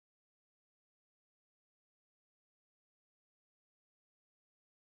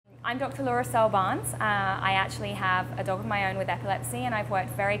I'm Dr. Searle-Barnes. I actually have a dog of my own with epilepsy, and I've worked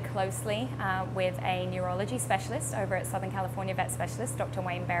very closely with a neurology specialist over at Southern California Vet Specialist, Dr.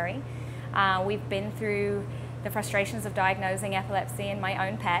 Wayne Berry. We've been through the frustrations of diagnosing epilepsy in my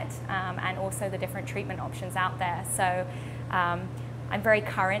own pet and also the different treatment options out there. So I'm very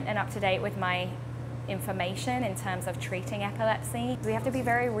current and up to date with my information in terms of treating epilepsy. We have to be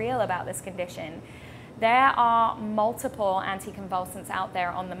very real about this condition. There are multiple anticonvulsants out there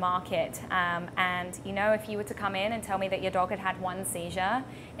on the market, and you know, if you were to come in and tell me that your dog had had one seizure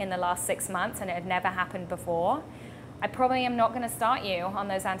in the last 6 months and it had never happened before, I probably am not going to start you on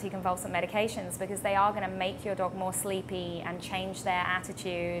those anticonvulsant medications, because they are going to make your dog more sleepy and change their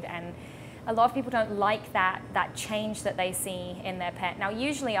attitude, and a lot of people don't like that change that they see in their pet. Now,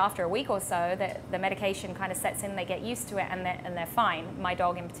 usually after a week or so, the medication kind of sets in, they get used to it, and they're fine. My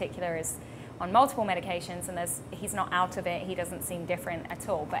dog in particular is on multiple medications, and he's not out of it. He doesn't seem different at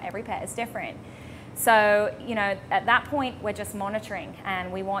all, but every pet is different. So, you know, at that point, we're just monitoring,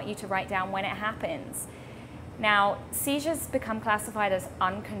 and we want you to write down when it happens. Now, seizures become classified as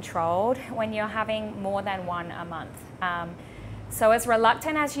uncontrolled when you're having more than one a month. So as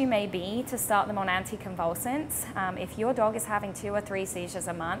reluctant as you may be to start them on anticonvulsants, if your dog is having 2 or 3 seizures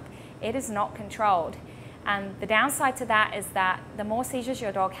a month, it is not controlled. And the downside to that is that the more seizures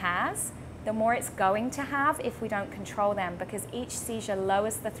your dog has, the more it's going to have if we don't control them, because each seizure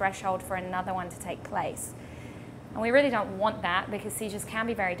lowers the threshold for another one to take place. And we really don't want that, because seizures can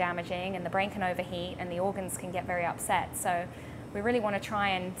be very damaging and the brain can overheat and the organs can get very upset. So we really want to try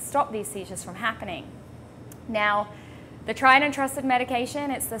and stop these seizures from happening. Now, the tried and trusted medication,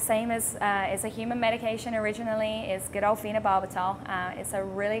 it's the same as a human medication originally, is good old phenobarbital. It's a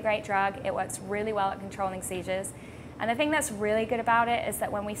really great drug. It works really well at controlling seizures. And the thing that's really good about it is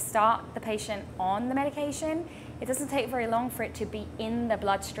that when we start the patient on the medication, it doesn't take very long for it to be in the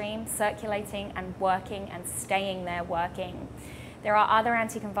bloodstream, circulating and working and staying there working. There are other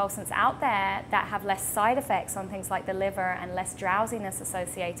anticonvulsants out there that have less side effects on things like the liver and less drowsiness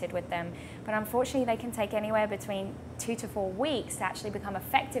associated with them, but unfortunately they can take anywhere between 2 to 4 weeks to actually become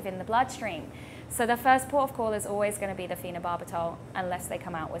effective in the bloodstream. So the first port of call is always going to be the phenobarbital, unless they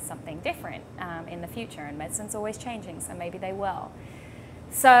come out with something different in the future, and medicine's always changing, so maybe they will.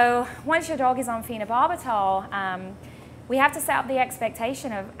 So once your dog is on phenobarbital, we have to set up the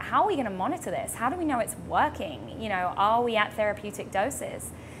expectation of how are we going to monitor this? How do we know it's working? You know, are we at therapeutic doses?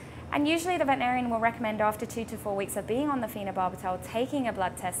 And usually the veterinarian will recommend after 2 to 4 weeks of being on the phenobarbital, taking a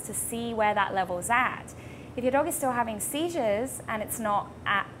blood test to see where that level's at. If your dog is still having seizures and it's not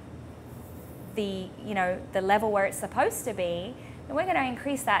at the level where it's supposed to be, then we're going to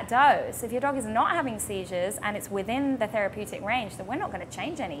increase that dose. If your dog is not having seizures and it's within the therapeutic range, then we're not going to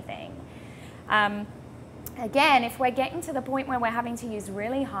change anything. Again, if we're getting to the point where we're having to use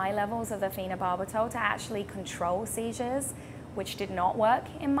really high levels of the phenobarbital to actually control seizures, which did not work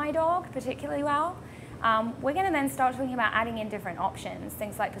in my dog particularly well, we're going to then start talking about adding in different options,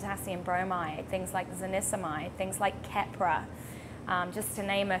 things like potassium bromide, things like zonisamide, things like Keppra, just to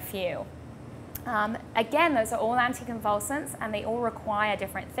name a few. Again, those are all anticonvulsants and they all require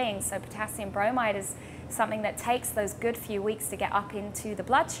different things. So potassium bromide is something that takes those good few weeks to get up into the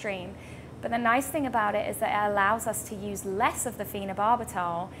bloodstream. But the nice thing about it is that it allows us to use less of the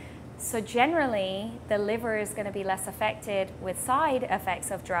phenobarbital. So generally, the liver is going to be less affected with side effects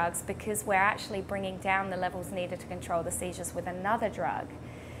of drugs, because we're actually bringing down the levels needed to control the seizures with another drug.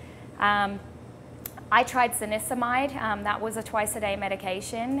 I tried zonisamide. That was a twice-a-day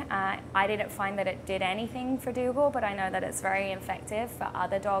medication. I didn't find that it did anything for Dougal, but I know that it's very effective for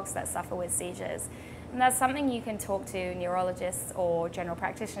other dogs that suffer with seizures. And that's something you can talk to neurologists or general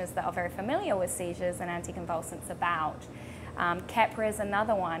practitioners that are very familiar with seizures and anticonvulsants about. Keppra is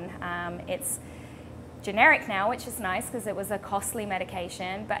another one. It's generic now, which is nice because it was a costly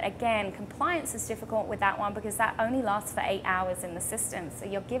medication. But again, compliance is difficult with that one because that only lasts for 8 hours in the system. So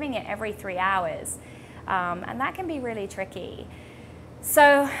you're giving it every 3 hours. And that can be really tricky.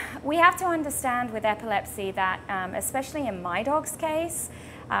 So we have to understand with epilepsy that, especially in my dog's case,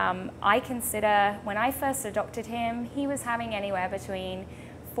 I consider when I first adopted him, he was having anywhere between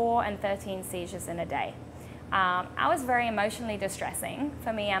 4 and 13 seizures in a day. I was very emotionally distressing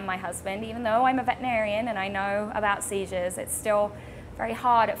for me and my husband. Even though I'm a veterinarian and I know about seizures, it's still very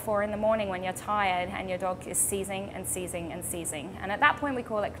hard at 4 in the morning when you're tired and your dog is seizing and seizing and seizing. And at that point, we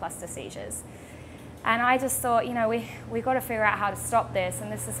call it cluster seizures. And I just thought, you know, we've got to figure out how to stop this.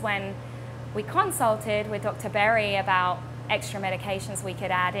 And this is when we consulted with Dr. Berry about extra medications we could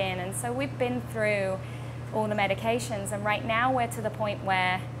add in. And so we've been through all the medications, and right now we're to the point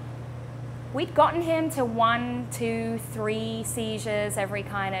where We'd gotten him to 1, 2, 3 seizures every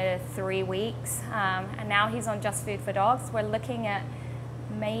kind of 3 weeks, and now he's on Just Food for Dogs. We're looking at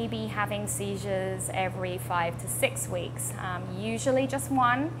maybe having seizures every 5 to 6 weeks, usually just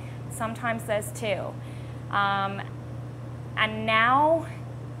 1, sometimes there's 2. And now,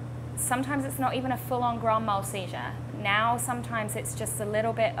 sometimes it's not even a full-on grand mal seizure. Now sometimes it's just a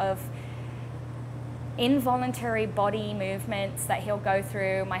little bit of involuntary body movements that he'll go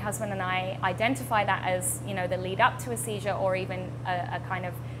through. My husband and I identify that as, you know, the lead up to a seizure, or even a kind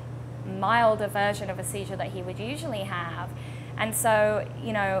of milder version of a seizure that he would usually have. And so,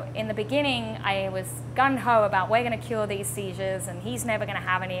 you know, in the beginning, I was gung-ho about we're going to cure these seizures and he's never going to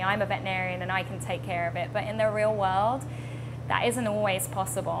have any. I'm a veterinarian and I can take care of it. But in the real world, that isn't always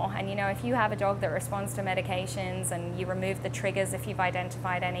possible. And you know, if you have a dog that responds to medications and you remove the triggers if you've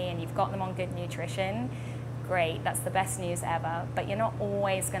identified any and you've got them on good nutrition, great, that's the best news ever. But you're not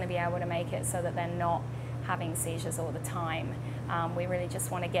always going to be able to make it so that they're not having seizures all the time. We really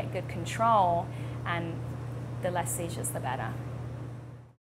just want to get good control, and the less seizures, the better.